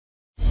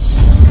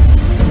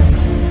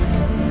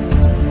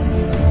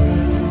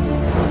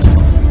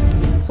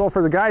So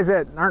for the guys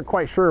that aren't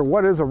quite sure,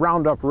 what is a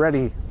Roundup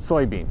Ready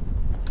soybean?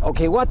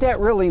 Okay, what that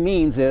really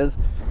means is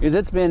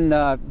it's been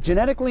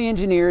genetically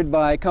engineered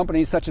by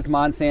companies such as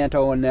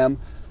Monsanto and them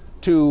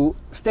to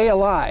stay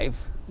alive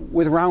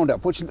with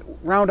Roundup, which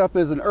Roundup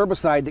is an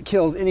herbicide that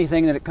kills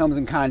anything that it comes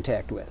in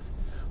contact with.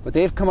 But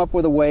they've come up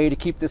with a way to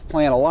keep this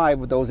plant alive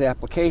with those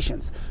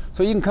applications.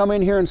 So you can come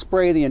in here and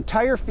spray the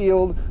entire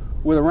field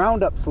with a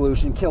Roundup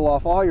solution, kill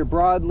off all your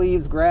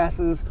broadleaves,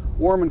 grasses,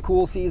 warm and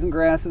cool season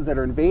grasses that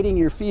are invading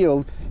your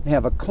field, and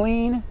have a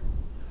clean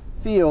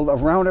field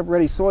of Roundup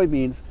Ready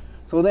soybeans.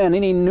 So then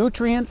any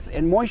nutrients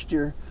and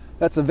moisture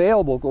that's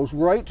available goes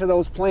right to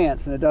those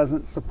plants, and it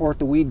doesn't support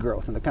the weed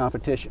growth and the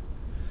competition.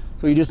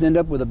 So you just end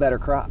up with a better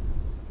crop.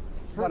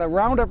 But a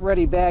Roundup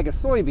Ready bag of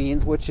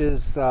soybeans, which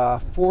is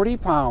 40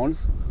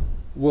 pounds,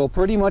 will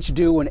pretty much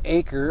do an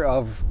acre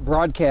of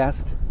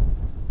broadcast,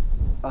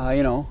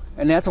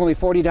 and that's only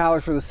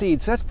 $40 for the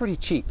seeds, so that's pretty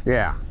cheap.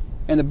 Yeah.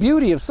 And the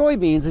beauty of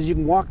soybeans is you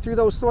can walk through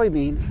those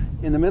soybeans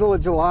in the middle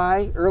of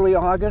July, early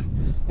August,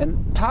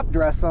 and top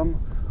dress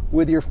them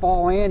with your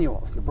fall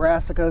annuals, your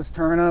brassicas,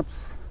 turnips,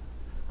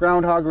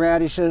 groundhog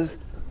radishes,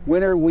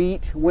 winter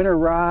wheat, winter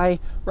rye.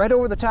 Right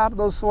over the top of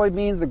those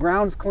soybeans, the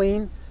ground's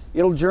clean.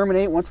 It'll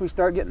germinate once we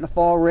start getting the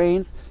fall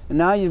rains, and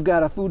now you've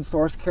got a food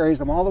source that carries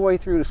them all the way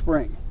through to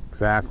spring.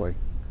 Exactly.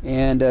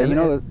 And and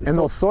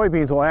those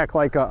soybeans will act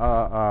like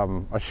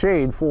a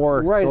shade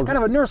for right. Those, it's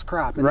kind of a nurse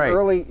crop in right.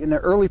 the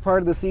early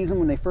part of the season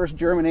when they first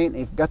germinate and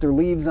they've got their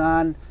leaves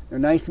on. They're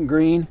nice and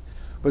green.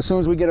 But as soon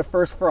as we get a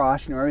first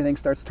frost, everything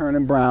starts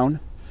turning brown.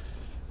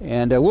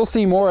 And we'll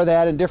see more of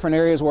that in different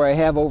areas where I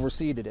have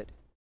overseeded it.